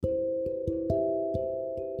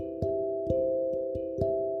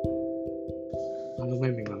အားလုံးပဲ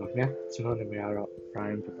မင်္ဂလာပါခင်ဗျာကျွန်တော်နာမည်ကတော့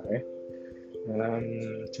Brian ဖြစ်ပါတယ်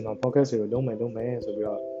ကျွန်တော် podcast ကိုလုံးမယ်ဆိုပြီး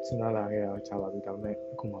တော့စဉ်းစားလာခဲ့တာကြာပါပြီဒါပေမဲ့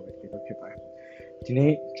အခုမှပဲဒီလိုဖြစ်ပါတယ်ဒီ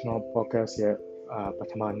နေ့ကျွန်တော် podcast ရဲ့ပ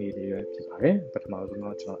ထမနေ့လေးပဲဖြစ်ပါတယ်ပထမဆုံး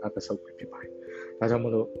တော့ကျွန်တော် episode ပဲဖြစ်ပါတယ်ဒါကြောင့်မ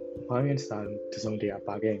လို့ Brian စာတစုံတရာ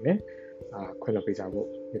ပါခဲ့ရင်လည်းခွင့်လွှတ်ပေးကြဖို့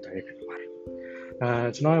မြတ်ရခဲ့ပါတယ်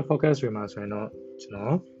ကျွန်တော်ရဲ့ podcast တွေမှာဆိုရင်တော့ကျွန်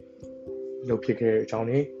တော်လုပ်ဖြစ်ခဲ့တဲ့အကြောင်း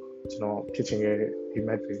တွေကျွန်တော်ဖြစ်ချင်ခဲ့တဲ့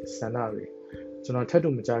event တွေဆန္ဒတွေကျွန်တော်ထပ်တူ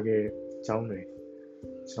မကြခဲ့တဲ့အကြောင်းတွေ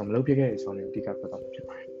ကျွန်တော်မလုပ်ဖြစ်ခဲ့တဲ့အကြောင်းတွေအဓိကပြောတာဖြစ်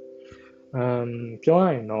ပါတယ်ပြောရ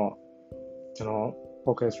ရင်တော့ကျွန်တော်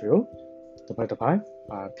podcast တွေကိုတစ်ပိုင်း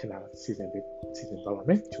ဖြစ်လာစီစဉ်သွားပါ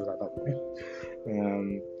မယ်ကြိုးစားတော့ပါမယ်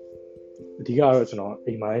အဓိကတော့ကျွန်တော်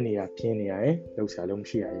အိမ်မှာရဲ့နေရာပြင်းနေရတယ်လောက်ဆရာလုံးမ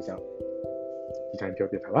ရှိရတဲ့အကြောင်းဒီတိုင်းပြော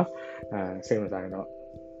ပြတာပါစိတ်ဝင်စားရင်တော့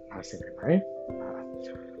ဆင်နေပါတယ်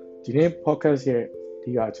ဒီနေ့ podcast ရဲ့အ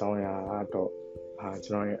ဓိကအကြောင်းအရာတော့ကျွ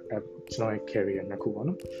န်တော်ရဲ့ career နှစ်ခုပေါ့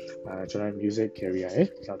နော်ကျွန်တော်ရဲ့ music career ရဲ့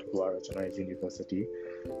နောက်တစ်ခုကတော့ကျွန်တော်ရဲ့ university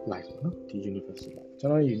life ပေါ့နော်ဒီ university life ကျွ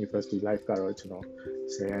န်တော်ရဲ့ university life ကတော့ကျွန်တော်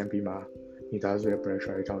10 ပြီးမှမိသားစုရဲ့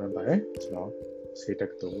pressure တွေကြောင့်လည်းပါတယ်ကျွန်တော်စေတ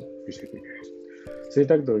က်တူရွေးချယ်ခဲ့တယ်စေ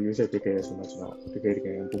တက်တူရွေးချယ်ခဲ့ရဆိုတော့ကျွန်တော်တကယ်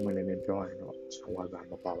ပုံမှန်နေပြောရရင်တော့ကျွန်တော်ဝါသာ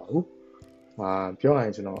မပါပါဘူးပြောရရ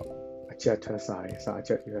င်ကျွန်တော်အချက်ထက်ဆိုင်စာအ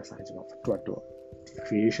ချက်ရဆိုင်ကျွန်တော်အတွက်တော့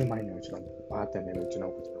creation mind နဲ့ကျွန်တော်ပါတယ်လို့ကျွန်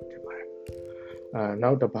တော်ဖြစ်ပါတယ်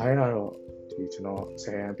နောက်တစ်ပိုင်းကတော့ဒီကျွန်တော်ဆ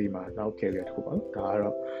ယ်ရန်ပြီးမှနောက် career တစ်ခုပါဒါက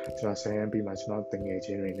တော့ကျွန်တော်ဆယ်ရန်ပြီးမှကျွန်တော်တငယ်ချ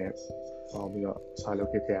င်းတွေနဲ့ပေါင်းပြီးတော့စာလုပ်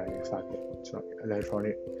ဖြစ်ခဲ့ရတယ်စပြီးကျွန်တော်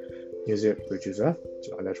electronic music producer ကျွ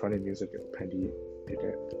န်တော် electronic music ကိုဖန်တီးဖြစ်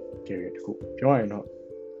တဲ့ career တစ်ခုပြောရရင်တော့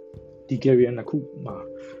ဒီ career နှစ်ခုမှာ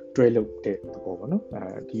တွဲလုပ်တဲ့သဘောပေါ့နော်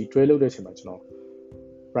ဒီတွဲလုပ်တဲ့အချိန်မှာကျွန်တော်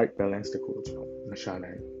right balance တစ်ခုကျွန်တော်မရှာ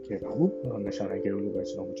နိုင်ခဲ့ပါဘူးမရှာနိုင်ခဲ့လို့ပဲ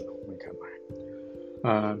ကျွန်တော်ဝန်ခံပါတယ်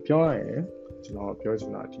ပြောရရင်ကျွန်တော်ပြောချ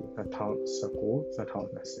င်တာဒီ2019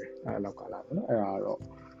 2020အဲ့လောက်ကလာပေါ့နော်အဲ့ဒါတော့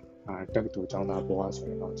တက္ကသိုလ်ကျောင်းသားဘဝဆို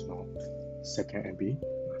ရင်တော့ကျွန်တော် second MB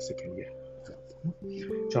second year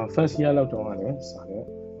ကျွန်တော် first year လောက်တော့လည်းစာနဲ့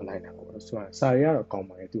မလိုက်နိုင်ဘူးပေါ့ဆိုတော့စာတွေကတော့ကောင်း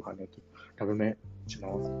ပါတယ်သူဟာနဲ့သူဒါပေမဲ့ကျွန်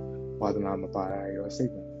တော်ဝါသနာမပါရရောစိ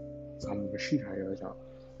တ်စာမရှိတာရောကြောင့်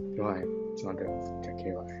ပြောရရင်ကျွန်တော်တက်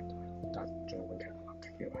ခဲ့ပါတယ်ဒါကျွန်တော်ဝန်ခံတာတ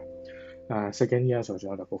က်ခဲ့ပါတယ်second year ဆိုကျွ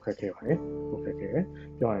န်တော်တော့ပုတ်ခက်ခဲ့ပါတယ်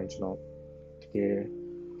ပြောရရင်ကျွန်တော်တကယ်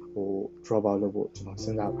drop out လုပ်ဖို့ကျွန်တော်စ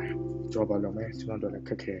ဉ်းစားပါတယ် drop out လုပ်မယ်ကျွန်တော်တို့လည်းခ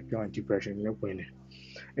က်ခဲပြောရင် depression လည်းဝင်တယ်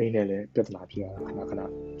အိမ်နဲ့လည်းပြဿနာဖြစ်ရတာခဏ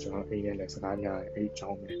ကျွန်တော်အိမ်နဲ့လည်းစကားများအိမ်ချော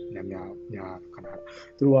င်းနဲ့နားများခဏ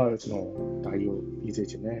သူတို့ကတော့ကျွန်တော်ဒါကြီးကိုပြီးစေ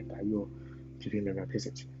ချင်တယ်ဒါကြီးကိုဖြစ်များဖြစ်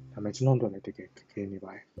စေချင်တယ်ဒါပေမဲ့ကျွန်တော်တို့လည်းတကယ်ခက်ခဲနေ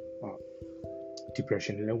ပါတယ်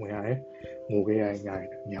depression လည်းဝင်ရတယ်ငိုခဲ့ရရင်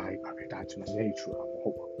အများကြီးပါပဲဒါကျွန်တော်မျက်ရည်ထူတာမဟု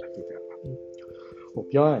တ်ပါဘူးဒါပြပြပါ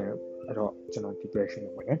ပြောရရင်အဲ့တော့ကျွန်တော် depression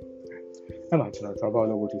ဝင်တယ်အဲ့မှာကျွန်တော် drop out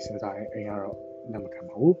လုပ်ဖို့ဒီစဉ်းစားရင်အိမ်ကတော့လက်မခံ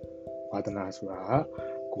ပါဘူးဝါသနာဆိုတာ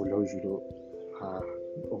ကိုလို့ယူလို့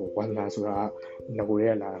ဝါသနာဆိုတာငကို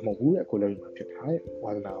ရဲလာမဟုတ်ဘူးကိုလို့ယူမှာဖြစ်တာ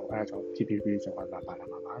ဝါသနာကိုအဲ့ဒါကြောင့်ဖြည်းဖြည်းကျွန်တော်လာပါလာ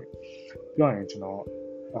မှာပါပြောရရင်ကျွန်တော်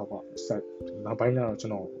ဆက်နောက်ပိုင်းတော့ကျွ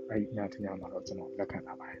န်တော်အဲ့ညထညမှာတော့ကျွန်တော်လက်ခံ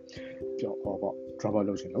လာပါတယ်ပြောdrop out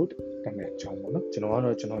လုပ်ချင်လို့တက်မဲ့အကြောင်းပေါ့နော်ကျွန်တော်က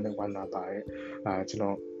တော့ကျွန်တော်နဲ့ဝါသနာပါတယ်ကျွန်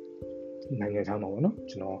တော်နိုင်ငံခြားမှာပေါ့နော်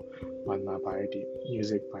ကျွန်တော်ဝါသနာပါတယ်ဒီ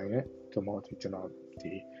music ပိုင်းနဲ့ကျွန်တော်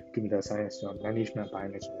ဒီ computer science ကျွန်တော် management ပို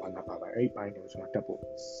င်းနဲ့ကျွန်တော်ဝါသနာပါတယ်အဲ့ပိုင်းကိုကျွန်တော်တက်ဖို့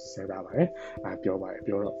စဉ်းစားပါတယ်ပြော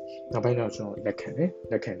တော့နောက်ပိုင်းတော့ကျွန်တော်လက်ခံတယ်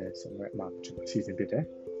ဆိုတော့အမှကျွန်တော် season ဖြစ်တယ်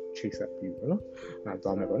chase up ပြီးပေါ့နော်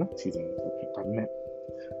သွားမယ်ပေါ့နော် season ဖြစ်ဒါပေမဲ့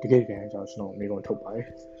တကယ်ကျွန်တော်မိကုံထုတ်ပါတယ်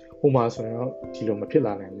ဟိုမှာဆိုရင်တော့ဒီလိုမဖြစ်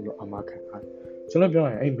လာနိုင်ဘူးလို့အမှားခံပါတယ်ကျွန်တော်ပြော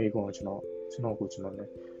ရင်အဲ့မိကုံကိုကျွန်တော်လ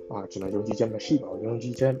ည်းကျွန်တော်ယုံကြည်ချက်မရှိပါဘူးယုံကြ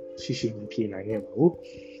ည်ချက်ရှိမဖြေနိုင်ခဲ့ပါဘူး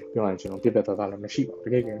ပြောရင်ကျွန်တော်ပြတ်သားလည်းမရှိပါ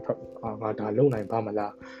ဘူးတကယ်ထွက်ငါဒါလုံနိုင်ပါမ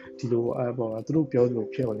လားဒီလိုပေါ့သူတို့ပြောလို့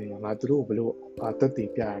ဖြစ်နေငါသူတို့ဘယ်လိုတက်တည်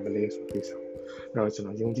ပြရမလဲဆိုပြီးဆိုတော့ကျွန်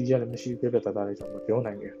တော်ယုံကြည်ချက်လည်းမရှိပြတ်သားလည်းကျွန်တော်မပြော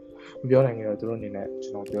နိုင်ခဲ့တော့သူတို့အနေနဲ့ကျွ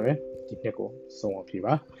န်တော်ပြောရင်ဒီနှစ်ကိုစုံအောင်ဖြေ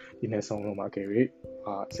ပါဒီနေ့စုံလို့မှာခဲ့ပြီအ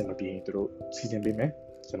ဆင်မပြေရင်သူတို့စီစဉ်ပေးမယ်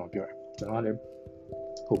ကျွန်တော်ပြောတယ်ကျွန်တော်ကလည်း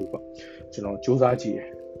ဟုတ်ပြီပေါ့ကျွန်တော်စူးစမ်းကြ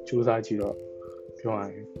ည့်တော့ပြောရ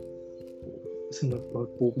ရင်အဆင်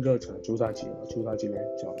ပို့ပြီးတော့ကျွန်တော်စူးစမ်းကြည့်လဲ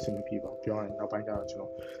ကျွန်တော်အဆင်မပြေပါပြောရရင်နောက်ပိုင်းကျတော့ကျွန်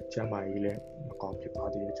တော်ကျမ်းမာရေးလည်းမကောင်းဖြစ်ပါ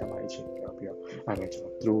သေးတယ်ကျမ်းမာရေးချင်းပြောပြီးတော့အဲ့ဒါကျွန်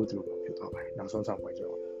တော်သူတို့ဖြစ်သွားပါတယ်နောက်ဆုံးဆောင်ပွဲကျွန်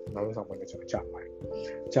တော်ကြာပါတယ်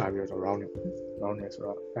ကြာပြီးတော့ round နေဆို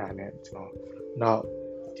တော့အဲ့ဒါနဲ့ကျွန်တော်နောက်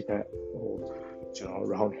ဒီကကျွန်တော်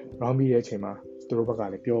round ပြီးတဲ့အချိန်မှာသူတို့ဘက်က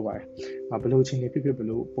လည်းပြောပါတယ်ဘယ်လိုချင်းနေဖြစ်ဘယ်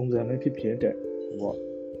လိုပုံစံနဲ့ဖြစ်တဲ့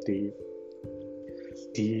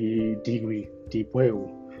ဒီ degree ဒီဘွဲကို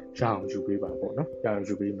ရအောင်ယူပေးပါပေါ့နော်ရအောင်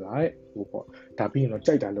ယူပေးမလားဟိုပေါ့ဒါပြီးရင်တော့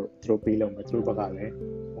ကြိုက်တာလို့သူတို့ပေးလို့မယ်သူတို့ဘက်ကလည်း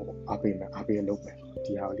ဟိုအားပေးမယ်အားပေးလုပ်မယ်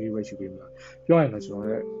ဒီဟာလေးပဲယူပေးမလားပြောရရင်တော့ကျွန်တော်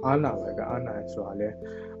လည်းအားနာပါကအားနာဆိုတာလည်း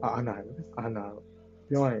အားနာ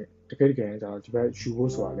ပြောရရင်တကယ်ကျတော့ဒီဘက်ယူ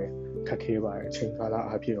ဖို့ဆိုတာလည်းခက်ခဲပါတယ်အချိန်ကာလ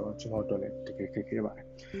အားဖြင့်တော့ကျွန်တော်တို့လည်းတကယ်ခက်ခဲပါတယ်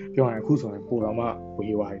ပြောရရင်အခုဆိုရင်ပိုတော့မှ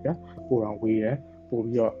ဝေးသွားပြီဗျပိုတော့ဝေးရပို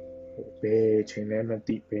ပြီးတော့ဘယ်ချိန်လဲမ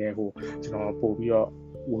သိဘယ်ဟိုကျွန်တော်ပို့ပြီးတော့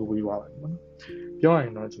ဝေးသွားပါတယ်နော်ပြောရရ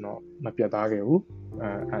င်တော့ကျွန်တော်မပြတ်သားခဲ့ဘူး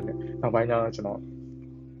အဲ့နောက်ပိုင်းကျတော့ကျွန်တော်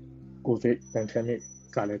COVID pandemic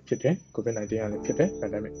ကလည်းဖြစ်တယ် COVID-19 ကလည်းဖြစ်တယ်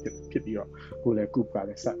pandemic ဖြစ်ပြီးတော့ကိုယ်လည်း group က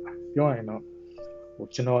လည်းဆက်လာပြောရရင်တော့ဟို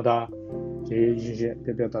ကျွန်တော်ဒါရေး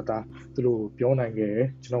ပြတ်သားသူတို့ပြောနိုင်ခဲ့တယ်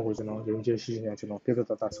ကျွန်တော်ယုံကြည်ရှိနေကျွန်တော်ပြတ်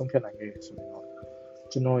သားဆုံးဖြတ်နိုင်ခဲ့တယ်ဆိုတော့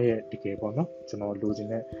ကျွန်တော်ရဲ့တကယ်ပေါ့နော်ကျွန်တော်လိုချင်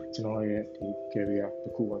တဲ့ကျွန်တော်ရဲ့ဒီ career တ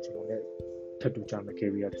စ်ခုပေါ့ကျွန်တော်လည်းထပ်တူကြမယ့်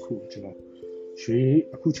career တစ်ခုကျွန်တော်ရွေး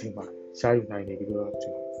အခုချိန်မှာရှားယူနိုင်နေပြီလို့ကျွ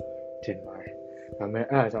န်တော်ထင်ပါတယ်ဒါပေမဲ့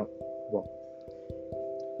အဲ့အကြောင်းပေါ့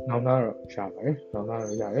နောက်တော့ရှားပါတယ်နောက်တော့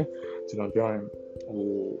ရတယ်ကျွန်တော်ပြောရင်ဟို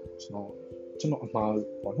ကျွန်တော်အမှား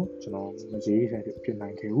ပေါ့နော်ကျွန်တော်မရေးခဲ့တဲ့ဖြစ်နို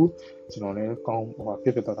င်ခဲ့ဘူးကျွန်တော်လည်းကောင်းဟိုပြ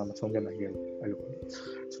တ်သားမဆုံးဖြတ်နိုင်ခဲ့ဘူးအဲ့လိုပေါ့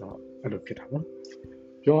ကျွန်တော်အဲ့လိုဖြစ်တာပေါ့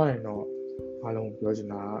ပြောရရင်တော့အားလုံးပြောချင်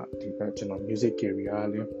တာဒီဘက်ကျွန်တော် music career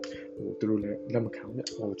လည်းဟိုသူတို့လည်းလက်မခံဘူး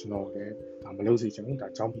ဟိုကျွန်တော်လည်းဒါမလုပ်စေချင်ဘူးဒါ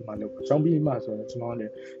ចောင်းပြီးမှလုပ်ចောင်းပြီးမှဆိုရင်ကျွန်တော်လ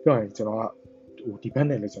ည်းပြောရင်ကျွန်တော်ကဟိုဒီဘက်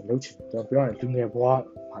နဲ့လည်းကျွန်တော်လုပ်ချင်တယ်ကျွန်တော်ပြောရင်လူငယ်ဘဝ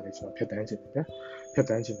မှာလည်းကျွန်တော်ဖြတ်တန်းချင်တယ်ဗျဖြတ်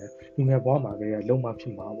တန်းချင်တယ်လူငယ်ဘဝမှာလည်းလုံးမဖြ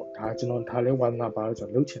စ်မှာပေါ့ဒါကျွန်တော်ဒါလည်းဝါသနာပါလို့ကျွန်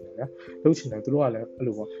တော်လုပ်ချင်တယ်ဗျလုပ်ချင်တယ်သူတို့ကလည်းအဲ့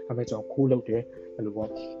လိုပေါ့ဒါပေမဲ့ကျွန်တော်ခိုးလုပ်တယ်အဲ့လိုပေါ့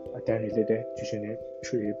အတန်းနေလက်တယ်ကျူရှင်နေ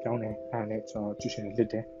ရွှေပြောင်းတယ်အဲ့နဲ့ကျွန်တော်ကျူရှင်နေလက်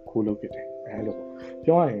တယ်ခိုးလုပ်ပြတယ်အဲ့လိုပေါ့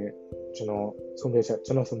ပြောရရင်ကျွန်တော်ဆုံးဖြတ်ချက်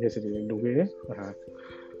တွေလုပ်ခဲ့တယ်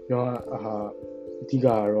ပြောအဓိကက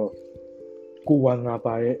တော့ကိုဝါသနာ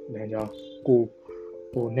ပါတဲ့လမ်းကြောင်းကို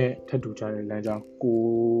ဟိုနဲ့ထပ်တူကြတဲ့လမ်းကြောင်းကို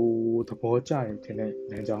သဘောကျရင်ထင်တဲ့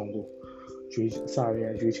လမ်းကြောင်းကိုရွေး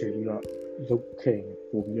ချယ်ပြီးတော့လုပ်ခဲ့ရင်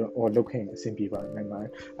ပို့ပြီးတော့လုပ်ခဲ့ရင်အဆင်ပြေပါတယ်နိုင်ပါတ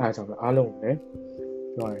ယ်အဲဒါကြောင့်အားလုံးလည်း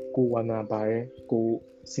ပြောရင်ကိုဝါသနာပါတဲ့ကို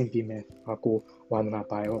စင်ပြေမယ်ကိုဝါသနာ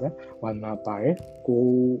ပါရဲ့ဟုတ်ဗျာဝါသနာပါရဲ့ကို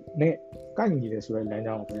နဲ့ကိုက်ညီတယ်ဆိုတဲ့လမ်း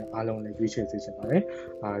ကြောင်းကိုပဲအားလုံးလည်းရွေးချယ်စေချင်ပါတယ်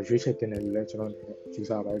ရွေးချယ်တင်တယ်လို့လည်းကျွန်တော်ယူ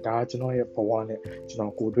ဆပါတယ်ဒါကကျွန်တော်ရဲ့ဘဝနဲ့ကျွန်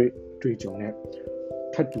တော်ကိုတွေ့ကြုံတဲ့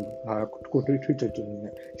ထပ်တူကိုတွေ့ကြုံနေ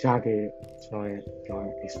တဲ့ရခဲ့ကျွန်တော်ရဲ့ပြောရ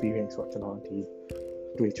င် experience ဆိုကျွန်တော်ဒီ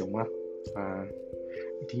တွေ့ကြုံမှာ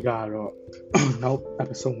အဓိကကတော့နောက်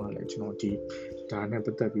episode မှာလည်းကျွန်တော်ဒီဒါနဲ့ပ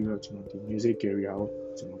တ်သက်ပြီးတော့ကျွန်တော်ဒီ music career ကို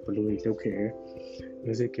ကျွန်တော်ဘယ်လိုလုပ်ခဲ့လဲ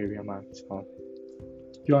music career မှာကျွန်တော်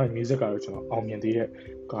ပြောရင် music ကတော့ကျွန်တော်အောင်မြင်သေးတဲ့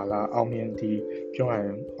ကာလအောင်မြင်ဒီပြောရ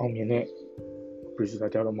င်အောင်မြင်တဲ့ producer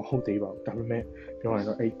တယောက်တော့မဟုတ်သေးပါဘူးဒါပေမဲ့ပြောရင်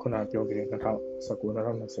တော့အဲ့ခုနပြောခဲ့တဲ့2019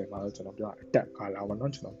 2020မှာတော့ကျွန်တော်ပြောအတက်ကာလပေါ့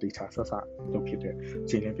နော်ကျွန်တော် data ဆက်လုပ်ဖြစ်တဲ့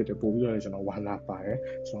ချိန်နဲ့ဖြစ်တဲ့ပို့ပြီးတော့ကျွန်တော်ဝါလာပါတယ်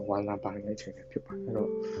ကျွန်တော်ဝါလာပါနေတဲ့ချိန်နဲ့ဖြစ်ပါတယ်အဲ့တော့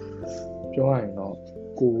ပြောရရင်တော့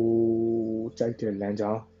ကိုကြိုက်တဲ့လမ်း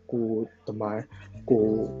ကြောင်းကိုတမိုင်း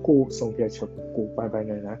ကိုဆုံးဖြတ်ချက်ကိုပိုင်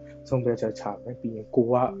နိုင်ဆုံးဖြတ်ချက်ချမယ်ပြီးရင်ကို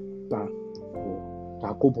က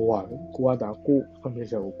ဒါကိုဘဝပဲကိုကဒါကိုဆုံးဖြတ်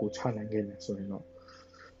ချက်ကိုချနိုင်ခဲ့တယ်ဆိုရင်တော့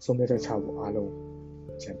ဆုံးဖြတ်ချက်ချဖို့အားလုံး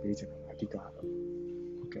ချန်ပေးချင်တာအဓိကတော့ဟု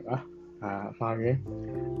တ်ကဲ့ပါမှားရင်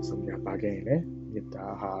ဆုံးဖြတ်ပါခဲ့ရင်လည်းမြေတာ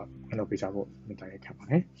ဟာအလုပ်ပေးချဖို့မြေတာရခံပါ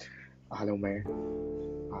တယ်အားလုံးပဲ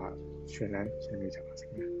ရွှေလန်းနေကြပါစေ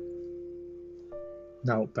ခင်ဗျာ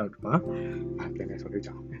နောက်တော့မှာပြန်နေဆိုလို့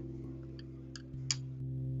ကြောင်း